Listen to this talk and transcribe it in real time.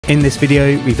In this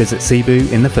video we visit Cebu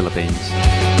in the Philippines.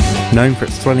 Known for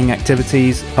its thrilling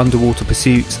activities, underwater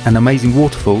pursuits and amazing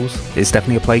waterfalls, it's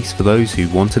definitely a place for those who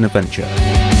want an adventure.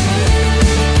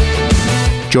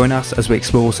 Join us as we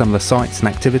explore some of the sights and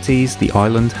activities the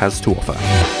island has to offer.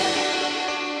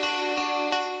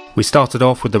 We started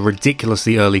off with a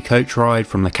ridiculously early coach ride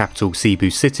from the capital Cebu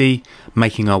City,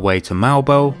 making our way to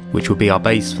Moalboal, which will be our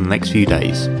base for the next few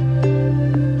days.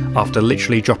 After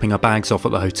literally dropping our bags off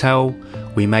at the hotel,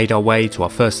 we made our way to our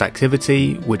first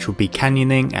activity, which would be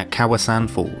canyoning at Kawasan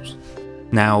Falls.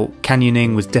 Now,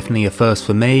 canyoning was definitely a first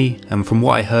for me, and from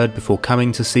what I heard before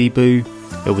coming to Cebu,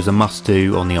 it was a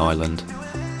must-do on the island.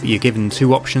 You're given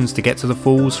two options to get to the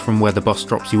falls from where the bus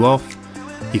drops you off.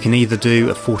 You can either do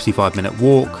a 45-minute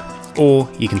walk, or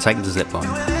you can take the zipline.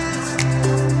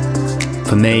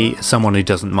 For me, someone who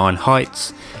doesn't mind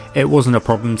heights, it wasn't a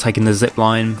problem taking the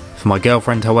zipline. For my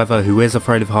girlfriend, however, who is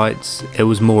afraid of heights, it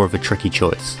was more of a tricky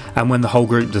choice. And when the whole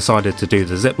group decided to do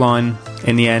the zipline,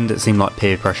 in the end it seemed like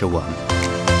peer pressure won.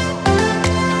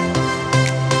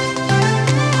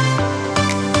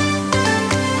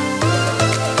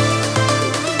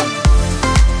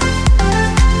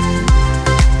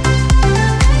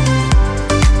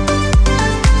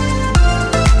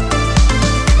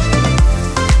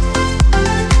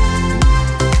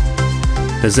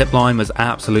 The zipline was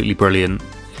absolutely brilliant,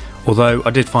 although I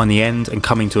did find the end and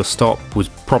coming to a stop was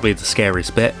probably the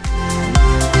scariest bit.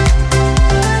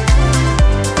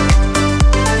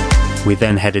 We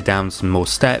then headed down some more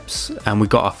steps and we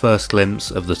got our first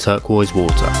glimpse of the turquoise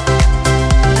water.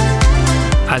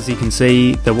 As you can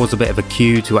see, there was a bit of a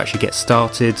queue to actually get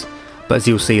started, but as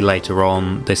you'll see later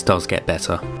on, this does get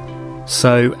better.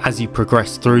 So as you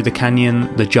progress through the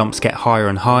canyon, the jumps get higher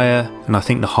and higher, and I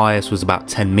think the highest was about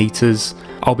 10 meters.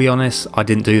 I'll be honest, I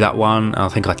didn't do that one, and I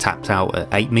think I tapped out at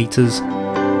 8 meters.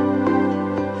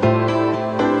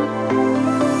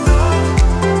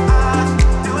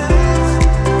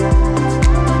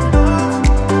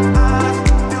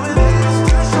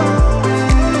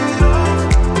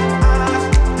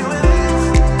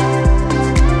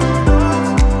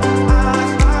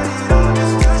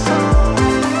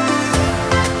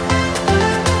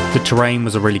 The terrain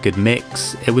was a really good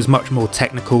mix. It was much more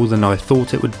technical than I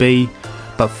thought it would be,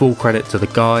 but full credit to the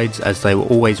guides as they were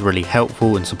always really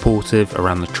helpful and supportive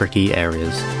around the tricky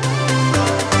areas.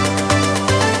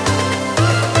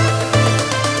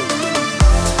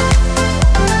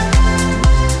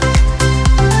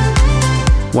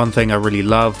 One thing I really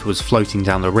loved was floating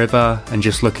down the river and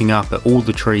just looking up at all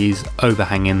the trees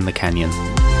overhanging the canyon.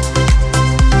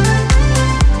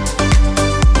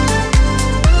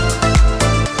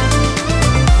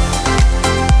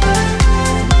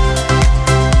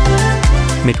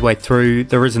 Midway through,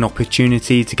 there is an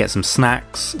opportunity to get some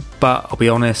snacks, but I'll be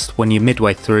honest, when you're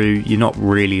midway through, you're not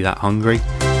really that hungry.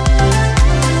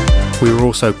 We were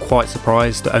also quite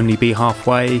surprised to only be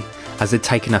halfway, as it'd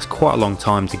taken us quite a long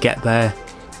time to get there,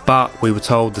 but we were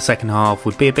told the second half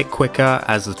would be a bit quicker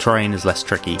as the terrain is less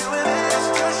tricky.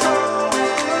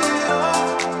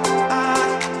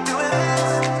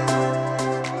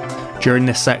 During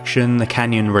this section, the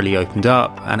canyon really opened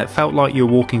up, and it felt like you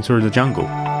were walking through the jungle.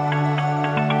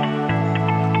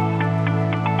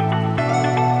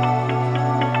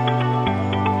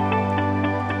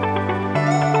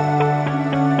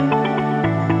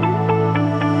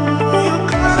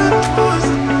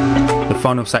 The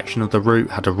final section of the route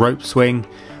had a rope swing,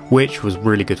 which was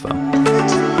really good fun.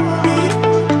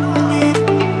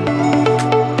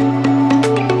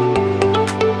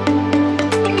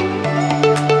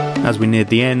 As we neared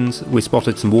the end, we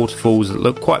spotted some waterfalls that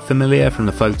looked quite familiar from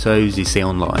the photos you see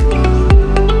online.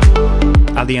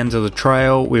 At the end of the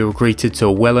trail, we were greeted to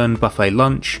a well-earned buffet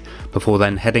lunch before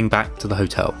then heading back to the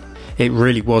hotel. It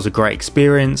really was a great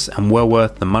experience and well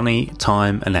worth the money,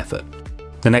 time and effort.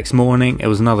 The next morning, it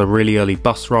was another really early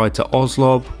bus ride to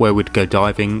Oslob, where we'd go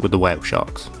diving with the whale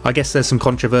sharks. I guess there's some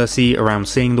controversy around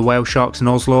seeing the whale sharks in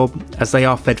Oslob, as they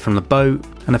are fed from the boat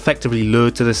and effectively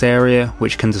lured to this area,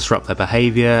 which can disrupt their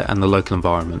behaviour and the local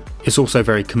environment. It's also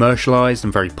very commercialised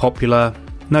and very popular.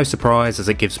 No surprise, as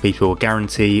it gives people a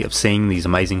guarantee of seeing these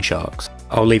amazing sharks.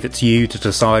 I'll leave it to you to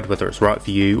decide whether it's right for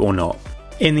you or not.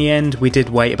 In the end, we did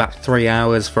wait about 3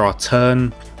 hours for our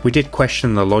turn. We did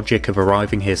question the logic of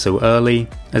arriving here so early,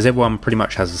 as everyone pretty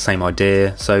much has the same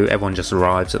idea, so everyone just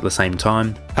arrives at the same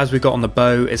time. As we got on the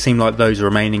boat, it seemed like those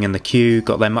remaining in the queue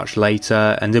got there much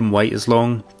later and didn't wait as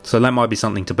long, so that might be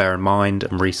something to bear in mind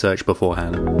and research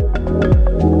beforehand.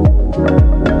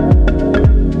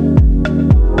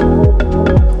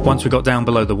 Once we got down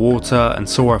below the water and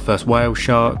saw our first whale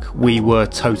shark, we were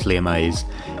totally amazed.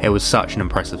 It was such an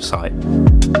impressive sight.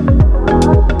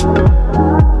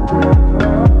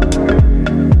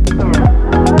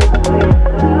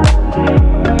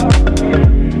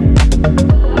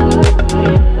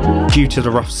 to the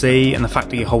rough sea and the fact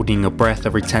that you're holding your breath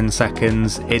every 10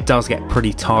 seconds, it does get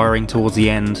pretty tiring towards the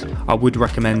end. I would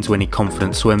recommend to any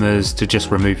confident swimmers to just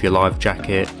remove your life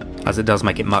jacket, as it does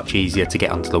make it much easier to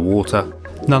get under the water.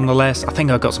 Nonetheless, I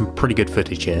think I got some pretty good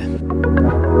footage here.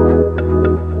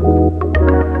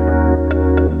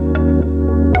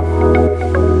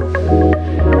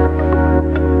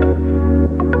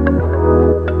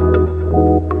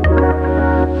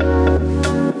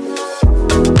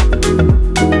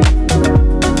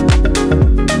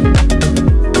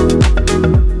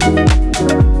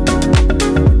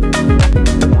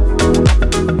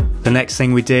 The next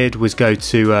thing we did was go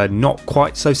to a not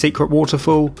quite so secret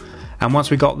waterfall, and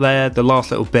once we got there, the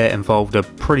last little bit involved a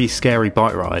pretty scary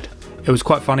bike ride. It was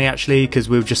quite funny actually, because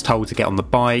we were just told to get on the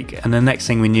bike, and the next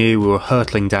thing we knew we were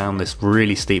hurtling down this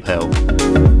really steep hill.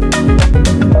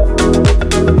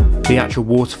 The actual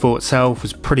waterfall itself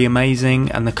was pretty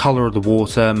amazing, and the colour of the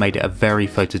water made it a very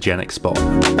photogenic spot.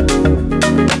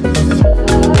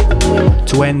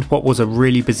 To end what was a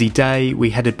really busy day, we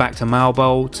headed back to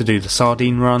Moalboal to do the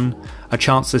Sardine Run, a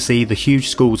chance to see the huge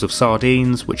schools of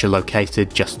sardines which are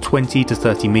located just 20 to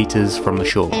 30 metres from the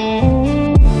shore.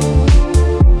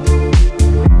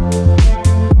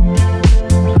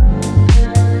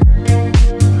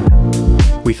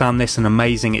 We found this an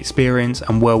amazing experience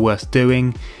and well worth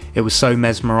doing. It was so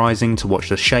mesmerising to watch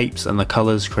the shapes and the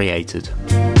colours created.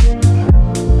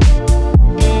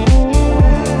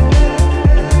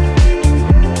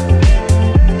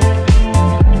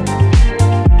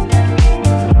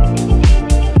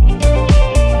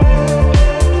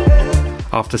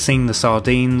 After seeing the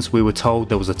sardines, we were told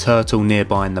there was a turtle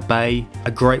nearby in the bay,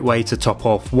 a great way to top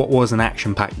off what was an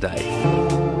action-packed day.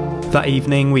 That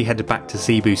evening we headed back to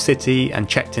Cebu City and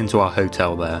checked into our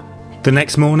hotel there. The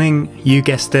next morning, you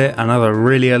guessed it, another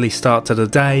really early start to the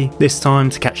day, this time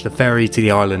to catch the ferry to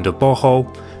the island of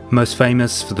Bohol, most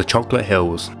famous for the chocolate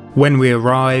hills. When we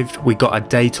arrived, we got a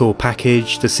day tour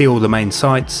package to see all the main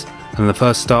sites, and the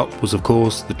first stop was of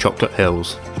course the chocolate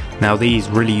hills. Now these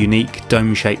really unique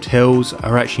dome-shaped hills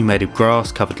are actually made of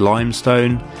grass-covered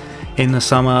limestone. In the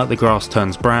summer the grass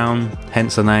turns brown,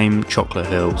 hence the name Chocolate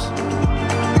Hills.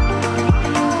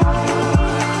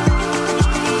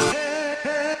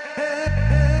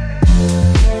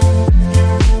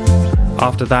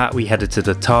 After that we headed to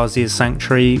the Tarsier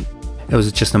sanctuary. It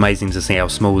was just amazing to see how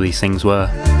small these things were.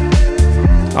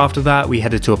 After that we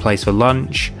headed to a place for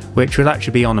lunch, which would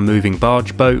actually be on a moving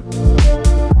barge boat.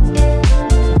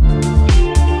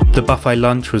 The buffet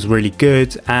lunch was really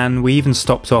good, and we even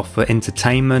stopped off for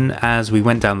entertainment as we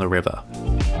went down the river.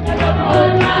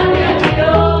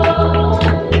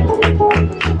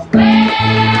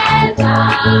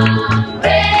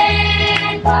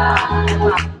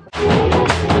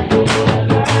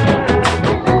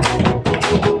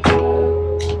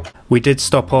 We did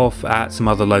stop off at some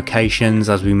other locations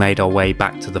as we made our way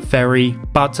back to the ferry,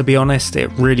 but to be honest, it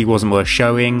really wasn't worth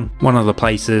showing. One of the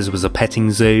places was a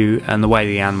petting zoo, and the way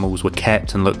the animals were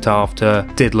kept and looked after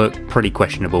did look pretty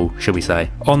questionable, shall we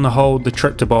say. On the whole, the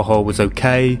trip to Bohol was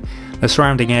okay. The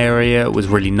surrounding area was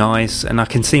really nice, and I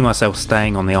can see myself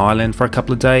staying on the island for a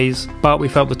couple of days, but we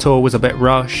felt the tour was a bit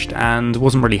rushed and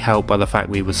wasn't really helped by the fact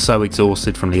we were so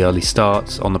exhausted from the early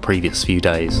starts on the previous few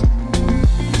days.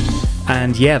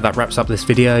 And yeah, that wraps up this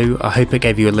video. I hope it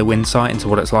gave you a little insight into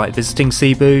what it's like visiting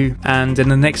Cebu, and in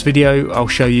the next video I'll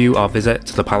show you our visit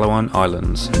to the Palawan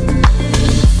Islands.